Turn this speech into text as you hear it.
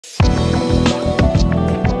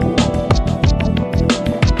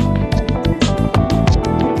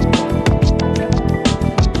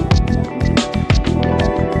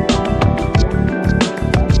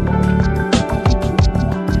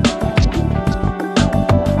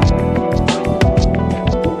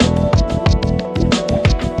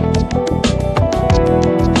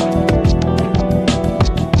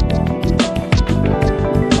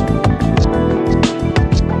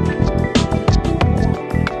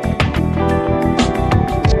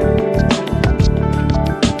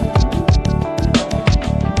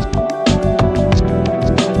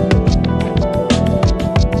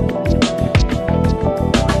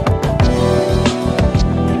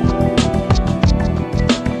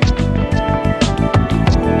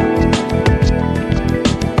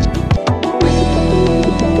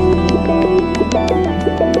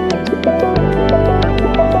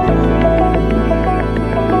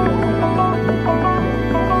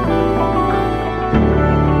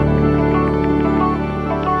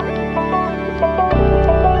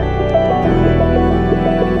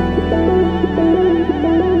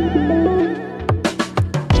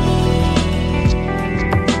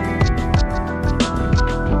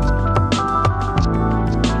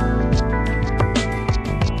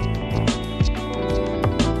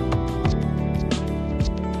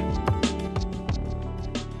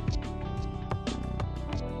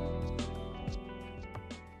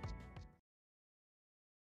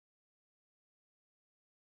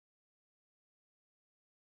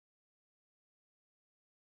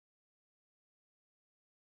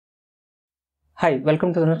Hi,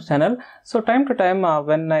 welcome to the channel. So time to time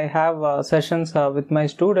when I have sessions with my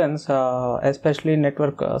students, especially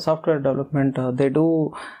network software development, they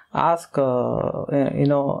do ask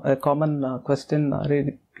a common question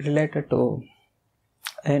related to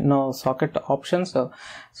socket options.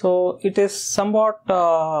 So it is somewhat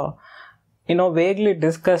vaguely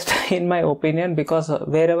discussed in my opinion, because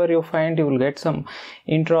wherever you find, you will get some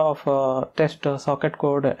intro of test socket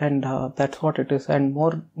code, and that's what it is. And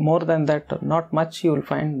more than that, not much you will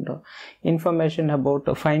find information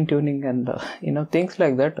about fine tuning and things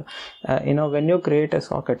like that. When you create a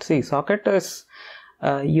socket, see, socket is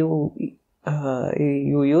you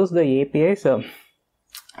use the APIs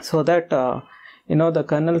so that the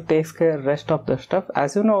kernel takes care rest of the stuff.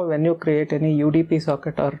 As you know, when you create any UDP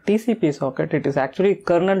socket or TCP socket, it is actually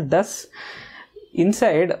kernel does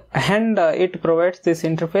inside, and it provides this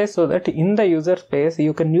interface so that in the user space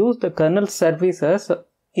you can use the kernel services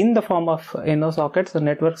in the form of sockets,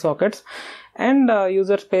 network sockets, and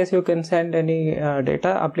user space you can send any data,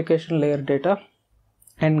 application layer data,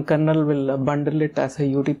 and kernel will bundle it as a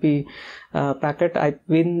UDP packet,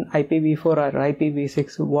 IPv4 or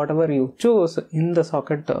IPv6, whatever you choose in the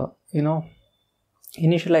socket,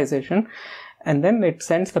 initialization, and then it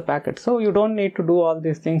sends the packet. So you don't need to do all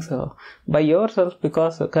these things by yourself,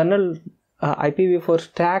 because kernel IPv4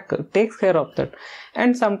 stack takes care of that.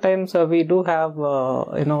 And sometimes we do have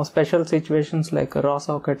special situations like raw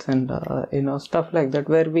sockets and stuff like that,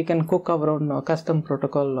 where we can cook our own custom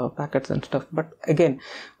protocol packets and stuff. But again,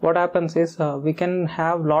 what happens is we can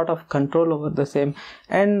have lot of control over the same,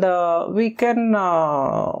 and we can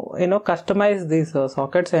customize these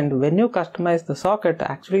sockets. And when you customize the socket,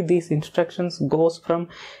 actually these instructions goes from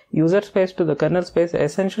user space to the kernel space.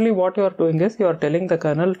 Essentially what you are doing is you are telling the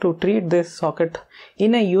kernel to treat this socket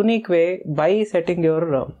in a unique way by setting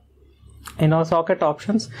your socket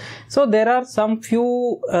options. So there are some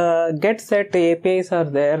few get set APIs are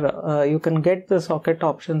there. You can get the socket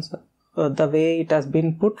options the way it has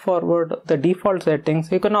been put forward, the default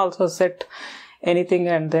settings. You can also set anything,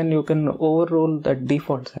 and then you can overrule the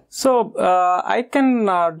default. So I can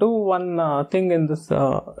do one thing in this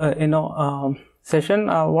session.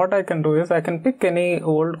 What I can do is I can pick any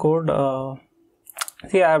old code.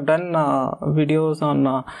 See, I have done videos on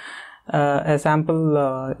a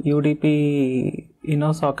sample UDP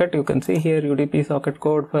socket. You can see here UDP socket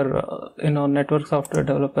code for network software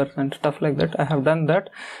developers and stuff like that. I have done that.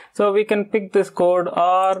 So we can pick this code,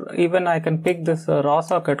 or even I can pick this raw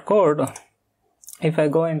socket code. If I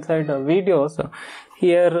go inside videos,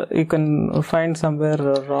 here you can find somewhere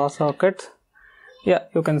raw sockets. Yeah,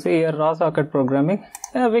 you can see here raw socket programming.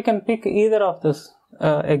 We can pick either of this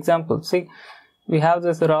example. See, we have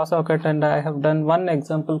this raw socket, and I have done one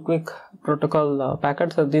example quick protocol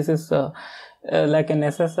packet. So this is like an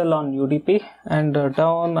SSL on UDP, and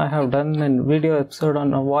down I have done a video episode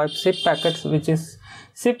on VoIP SIP packets, which is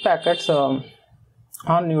SIP packets on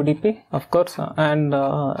UDP, of course. And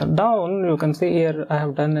down you can see here I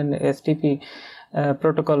have done an STP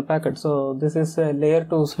protocol packet. So this is a layer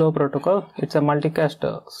 2 slow protocol. It's a multicast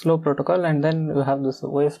slow protocol, and then you have this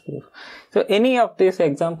OSPF. So any of these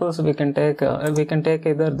examples we can take. We can take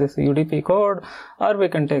either this UDP code, or we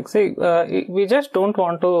can take, see, we just don't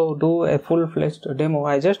want to do a full-fledged demo.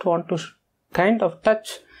 I just want to kind of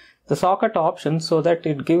touch the socket options so that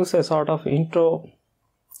it gives a sort of intro,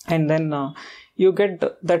 and then you get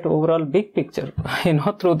that overall big picture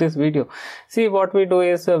through this video. See, what we do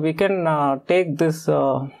is we can take this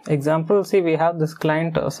example. See, we have this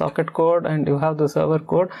client socket code, and you have the server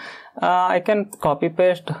code. I can copy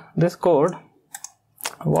paste this code.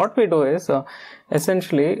 What we do is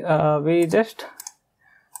essentially we just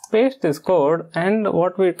paste this code, and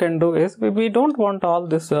what we can do is we don't want all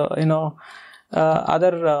this other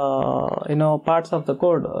parts of the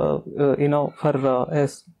code for a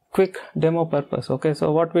quick demo purpose. Okay,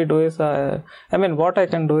 so what we do is what I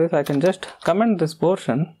can do is I can just comment this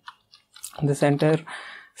portion, this entire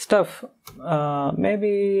stuff.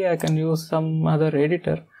 Maybe I can use some other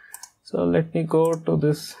editor. So let me go to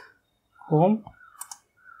this home,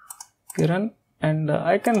 Kiran, and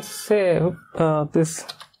I can save this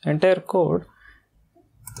entire code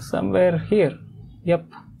somewhere here. Yep,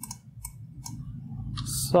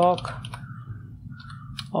 sock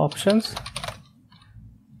options.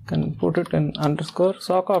 Can put it in underscore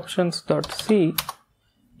sock options.c.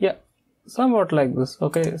 Yeah, somewhat like this.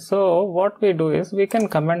 Okay, so what we do is we can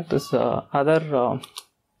comment this other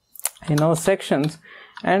sections,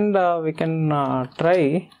 and we can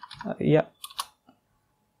try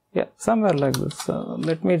somewhere like this.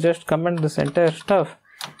 Let me just comment this entire stuff,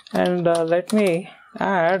 and let me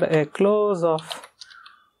add a close of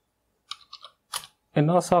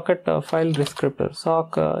socket file descriptor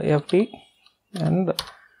sock fd, and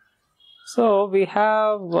so we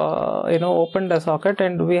have opened a socket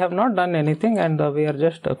and we have not done anything, and we are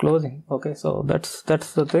just closing. Okay, so that's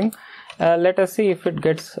the thing. Let us see if it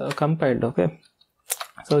gets compiled. Okay,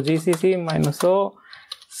 so gcc -o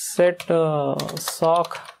set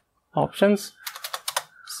sock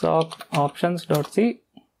options.c.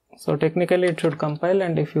 so technically it should compile,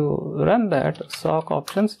 and if you run that sock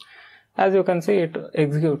options, as you can see, it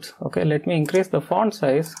executes. Okay, let me increase the font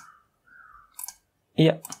size.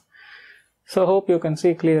 Yeah, so hope you can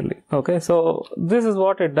see clearly. Okay, so this is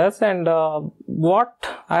what it does, and what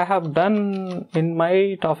I have done in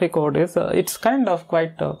my Toffee code is it's kind of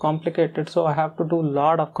quite complicated, so I have to do a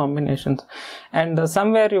lot of combinations, and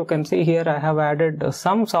somewhere you can see here I have added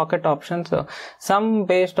some socket options, some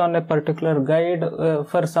based on a particular guide.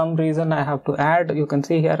 For some reason I have to add. You can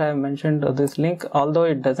see here I have mentioned this link, although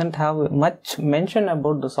it doesn't have much mention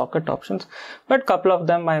about the socket options, but couple of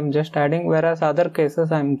them I am just adding, whereas other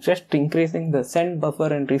cases I am just increasing the send buffer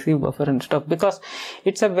and receive buffer and stuff, because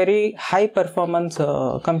it's a very high performance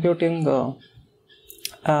computing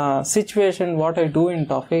situation what I do in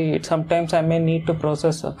Toffee. Sometimes I may need to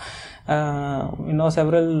process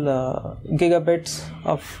several gigabits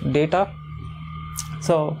of data,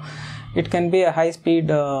 so it can be a high speed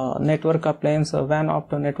network appliance, WAN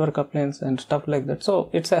opt network appliance and stuff like that. So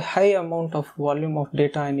it's a high amount of volume of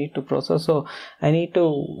data I need to process, so I need to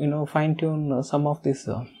fine tune some of these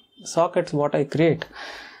sockets what I create.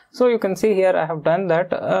 So you can see here I have done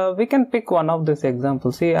that. We can pick one of these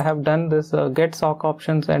examples. See, I have done this get sock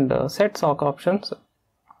options and set sock options.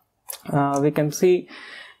 We can see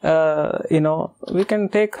we can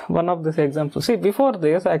take one of these examples. See, before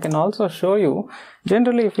this I can also show you,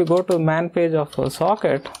 generally if you go to man page of a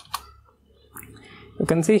socket, you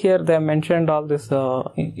can see here they have mentioned all this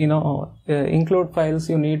include files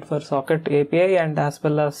you need for socket API, and as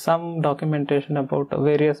well as some documentation about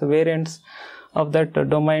various variants of that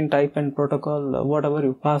domain type and protocol, whatever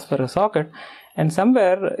you pass for a socket. And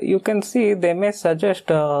somewhere you can see they may suggest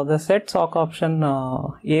the set sock option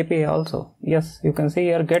API also. Yes, you can see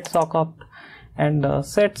here get sockopt and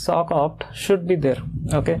set sockopt should be there.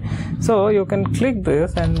 Okay, so you can click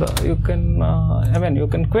this and you can you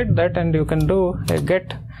can quit that and you can do a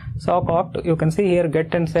get sockopt. You can see here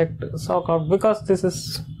get and set sockopt, because this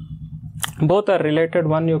is both are related.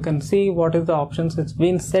 One, you can see what is the options it's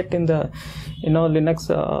been set in the Linux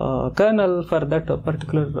kernel for that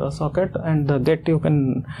particular socket, and the get, you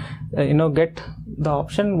can get the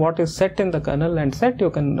option what is set in the kernel, and set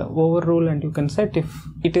you can overrule and you can set if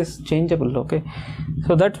it is changeable. Okay,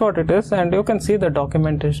 so that's what it is, and you can see the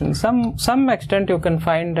documentation. Some extent you can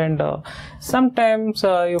find, and sometimes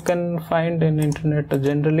you can find in internet.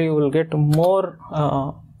 Generally you will get more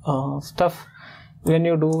stuff when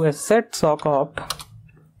you do a set sockopt.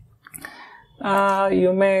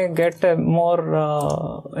 You may get a more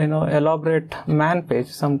elaborate man page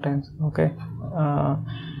sometimes. Okay,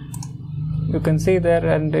 you can see there,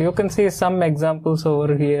 and you can see some examples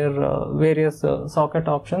over here, various socket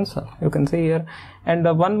options you can see here. And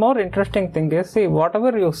one more interesting thing is, see,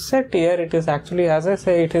 whatever you set here, it is actually, as I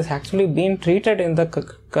say, it is actually being treated in the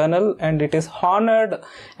kernel, and it is honored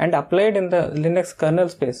and applied in the Linux kernel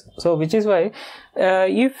space. So which is why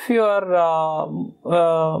if you are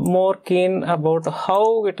more keen about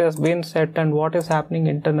how it has been set and what is happening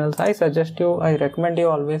internals, I recommend you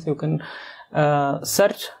always, you can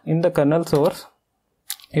search in the kernel source.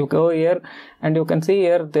 You go here and you can see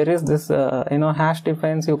here there is this hash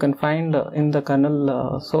defines you can find in the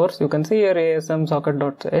kernel source. You can see here asm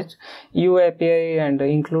socket.h uapi and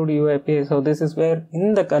include uapi. So this is where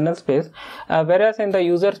in the kernel space, whereas in the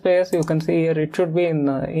user space you can see here it should be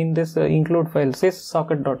in this include file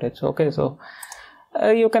syssocket.h. Okay, so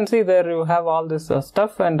you can see there you have all this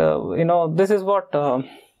stuff, and this is what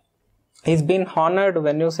is being honored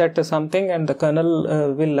when you set something, and the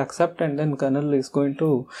kernel will accept, and then kernel is going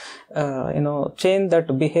to change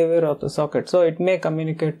that behavior of the socket. So it may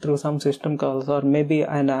communicate through some system calls, or maybe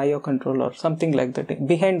an IO control or something like that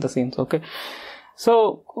behind the scenes. Okay,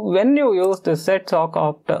 so when you use the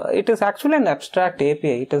setsockopt, it is actually an abstract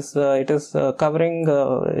API. It is covering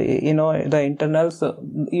the internals.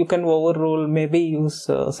 You can overrule, maybe use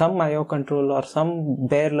some IO control or some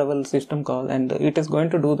bare level system call, and it is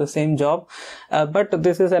going to do the same job. But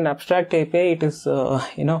this is an abstract API. It is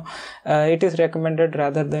it is recommended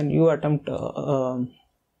rather than you attempt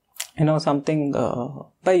something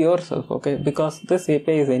by yourself. Okay, because this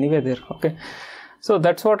API is anyway there. Okay. So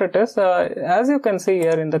that's what it is. As you can see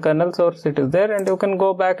here in the kernel source, it is there, and you can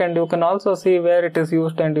go back and you can also see where it is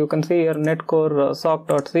used, and you can see here netcore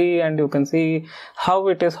sock.c, and you can see how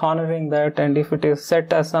it is honoring that, and if it is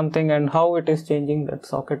set as something, and how it is changing that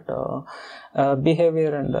socket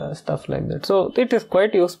behavior and stuff like that. So it is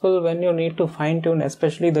quite useful when you need to fine tune,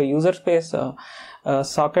 especially the user space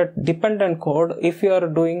socket dependent code. If you are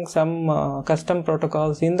doing some custom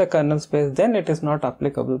protocols in the kernel space, then it is not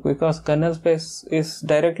applicable, because kernel space is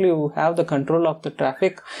directly, you have the control of the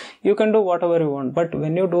traffic, you can do whatever you want. But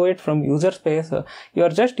when you do it from user space, you are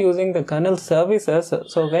just using the kernel services.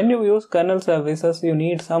 So when you use kernel services, you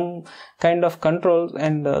need some kind of control,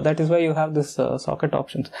 and that is why you have this socket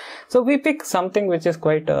options. So we pick something which is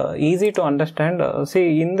quite easy to understand.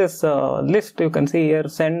 See, in this list you can see here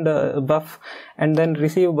send buff, and then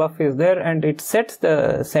receive buff is there, and it sets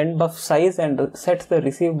the send buff size and sets the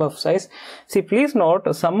receive buff size. See, please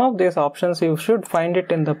note, some of these options you should find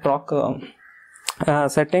it in the proc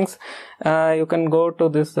settings. You can go to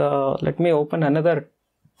this, let me open another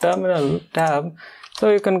terminal tab. So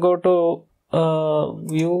you can go to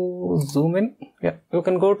view zoom in. Yeah, you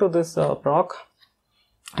can go to this proc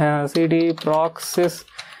cd proc sys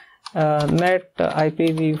net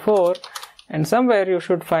IPv4, and somewhere you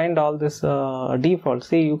should find all this default.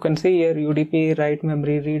 See, you can see here UDP, write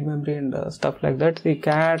memory, read memory, and stuff like that. See,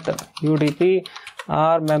 cat UDP,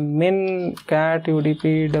 rmem cat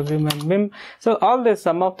UDP, wmem mim. So all this,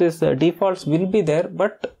 some of these defaults will be there,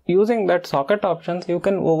 but using that socket options, you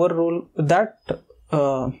can overrule that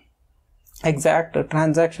exact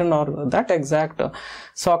transaction or that exact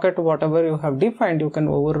socket, whatever you have defined, you can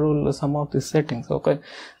overrule some of these settings. Okay,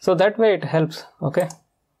 so that way it helps. Okay,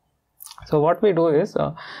 so what we do is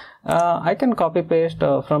I can copy paste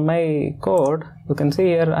from my code. You can see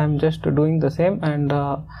here I'm just doing the same, and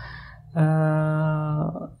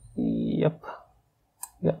yep,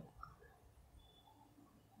 yeah,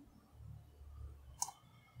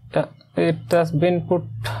 it has been put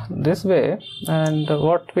this way. And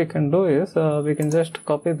what we can do is we can just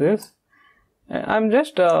copy this. I'm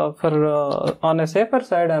just for on a safer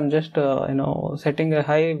side, I'm just setting a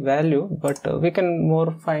high value, but we can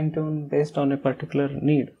more fine tune based on a particular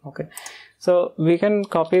need. Okay, so we can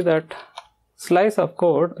copy that slice of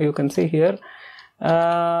code. You can see here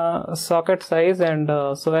socket size and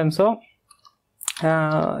so and so.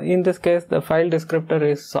 In this case, the file descriptor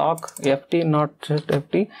is sock ft, not just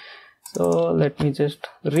ft. So let me just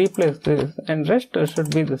replace this, and rest should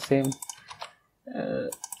be the same.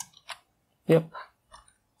 Yep.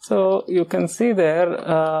 So you can see there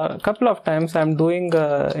a couple of times I'm doing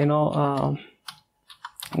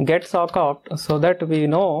getsockopt, so that we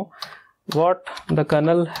know what the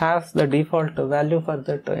kernel has the default value for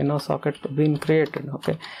that socket being created.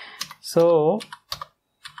 Okay, so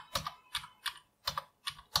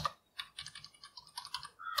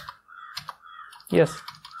yes,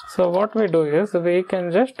 so what we do is we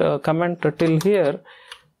can just comment till here.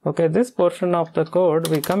 Okay, this portion of the code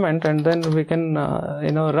we comment, and then we can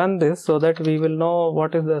run this, so that we will know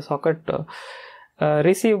what is the socket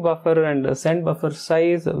receive buffer and send buffer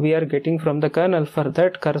size we are getting from the kernel for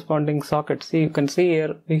that corresponding socket. See, you can see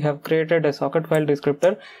here we have created a socket file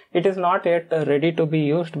descriptor. It is not yet ready to be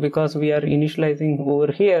used, because we are initializing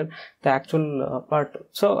over here the actual part.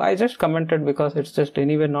 So I just commented because it's just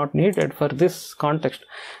anyway not needed for this context.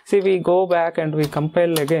 See, we go back and we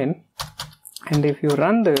compile again, and if you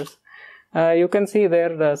run this, you can see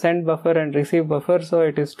there the send buffer and receive buffer. So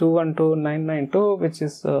it is 212992, which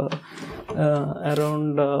is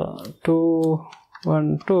around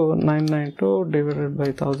 212992 divided by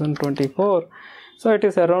 1024. So it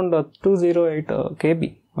is around 208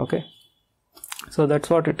 KB. Okay, so that's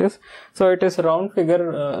what it is. So it is round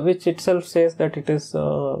figure, which itself says that it is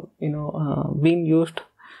being used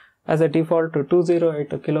as a default to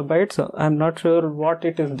 208 kilobytes. I'm not sure what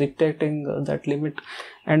it is dictating that limit,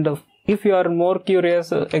 and if you are more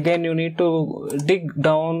curious, again you need to dig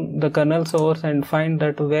down the kernel source and find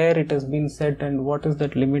that where it has been set and what is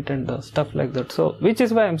that limit and stuff like that. So which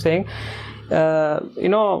is why I'm saying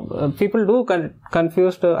people do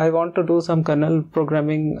confused. I want to do some kernel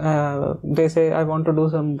programming, they say I want to do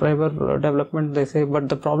some driver development, they say, but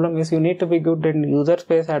the problem is you need to be good in user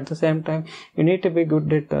space. At the same time, you need to be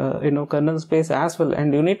good at kernel space as well,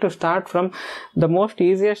 and you need to start from the most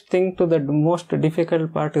easiest thing to the most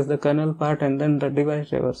difficult part is the kernel part, and then the device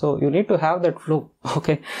driver. So you need to have that flow.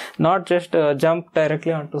 Okay, not just jump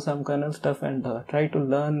directly onto some kernel stuff and try to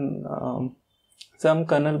learn some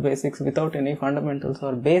kernel basics without any fundamentals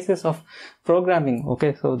or basis of programming.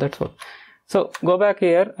 Okay, so that's what. So go back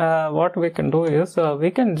here. What we can do is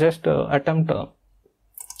we can just attempt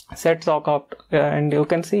setsockopt, and you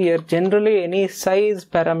can see here generally any size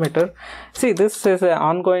parameter. See, this is an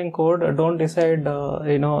ongoing code. Don't decide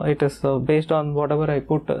it is based on whatever I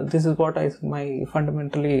put. This is what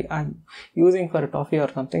fundamentally I'm using for a toffee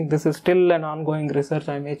or something. This is still an ongoing research.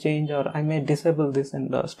 I may change or I may disable this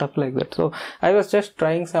and stuff like that. So I was just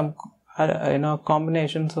trying some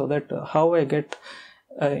combination so that how I get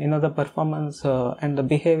the performance and the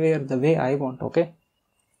behavior the way I want. Okay.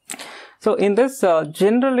 So in this,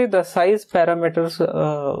 generally the size parameters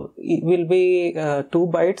will be 2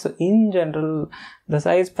 bytes. In general, the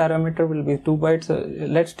size parameter will be 2 bytes.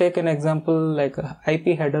 Let's take an example like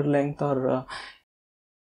IP header length or